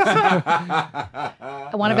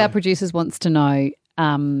 One of our producers wants to know,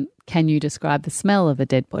 can you describe the smell of a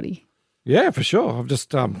dead body? Yeah, for sure. I've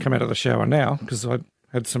just come out of the shower now because I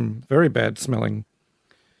had some very bad smelling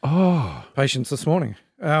patients this morning.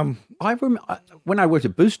 I remember when I worked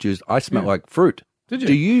at Boost Juice, I smelled like fruit. Did you?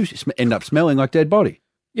 Do you end up smelling like dead body?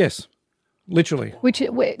 Yes, literally.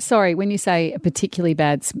 Sorry, when you say a particularly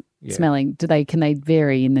bad Yeah. smelling. Can they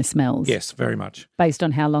vary in the smells? Yes, very much. Based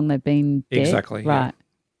on how long they've been dead? Exactly. yeah. Right.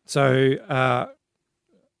 So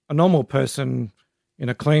a normal person in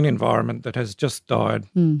a clean environment that has just died,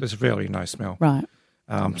 there's really no smell. Right.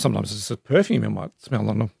 Sometimes it's a perfume you might smell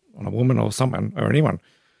on a woman or someone or anyone.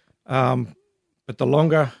 But the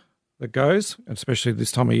longer it goes, especially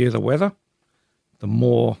this time of year, the weather, the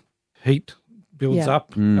more heat builds Yeah.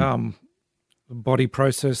 up, the body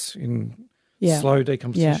process in slow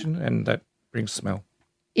decomposition, and that brings smell.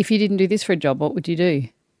 If you didn't do this for a job, what would you do?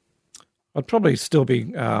 I'd probably still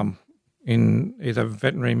be in either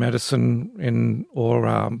veterinary medicine or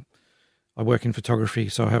I work in photography,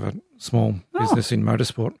 so I have a small business in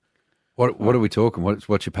motorsport. What are we talking?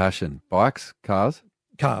 What's your passion? Bikes? Cars?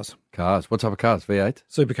 Cars. What type of cars? V8?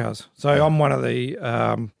 Supercars. So I'm one of the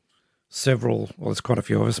there's quite a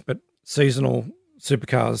few of us, but seasonal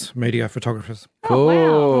supercars media photographers. Oh,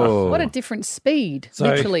 wow. What a different speed, So-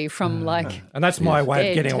 literally, from like... And that's my way of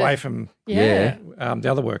dead getting to- away from Yeah.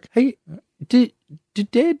 the other work. Hey, do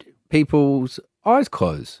dead people's eyes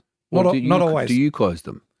close? Or Not do you- not always. Do you close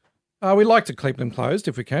them? We like to keep them closed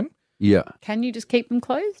if we can. Yeah. Can you just keep them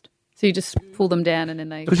closed? So you just pull them down and then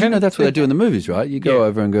they... Because that's what they do in the movies, right? You go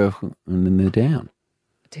over and go, and then they're down.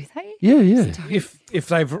 Do they? Yeah. If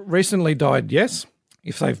they've recently died, yes.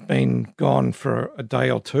 If they've been gone for a day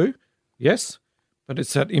or two, yes. But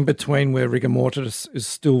it's that in between where rigor mortis is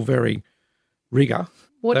still very rigor.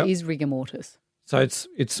 What is rigor mortis? So it's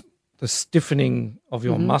the stiffening of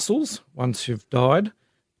your muscles once you've died.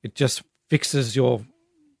 It just fixes your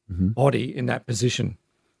body in that position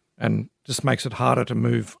and just makes it harder to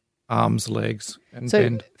move arms, legs, and So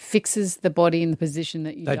bend. it fixes the body in the position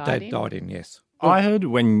that you They died in? died in, yes. I heard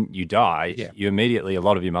when you die, Yeah. you immediately, a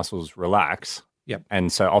lot of your muscles relax. Yep.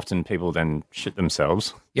 And so often people then shit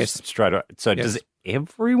themselves. Yes. Straight away. So Yes. does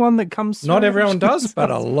everyone that comes Not through everyone shit does, but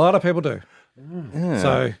a themselves? lot of people do. Yeah.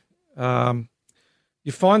 So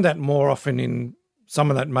you find that more often in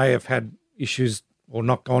someone that may have had issues or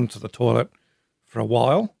not gone to the toilet for a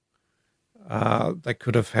while. They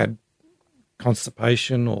could have had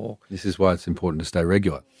constipation or... This is why it's important to stay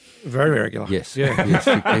regular. Very regular. Yes. Yeah. Yes,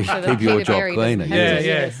 So keep that your Peter job Berry cleaner. doesn't have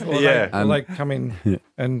Yes. to- Or they come in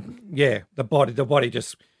and, the body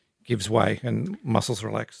just gives way and muscles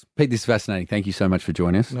relax. Pete, this is fascinating. Thank you so much for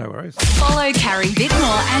joining us. No worries. Follow Carrie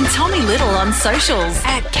Bittmore and Tommy Little on socials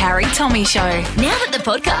at Carrie Tommy Show. Now that the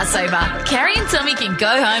podcast's over, Carrie and Tommy can go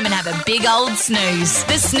home and have a big old snooze.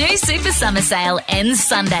 The Snooze Super Summer Sale ends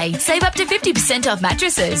Sunday. Save up to 50% off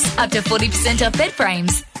mattresses, up to 40% off bed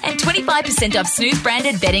frames, and 25% off Snooze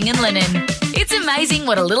branded bedding and linen. It's amazing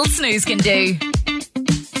what a little snooze can do.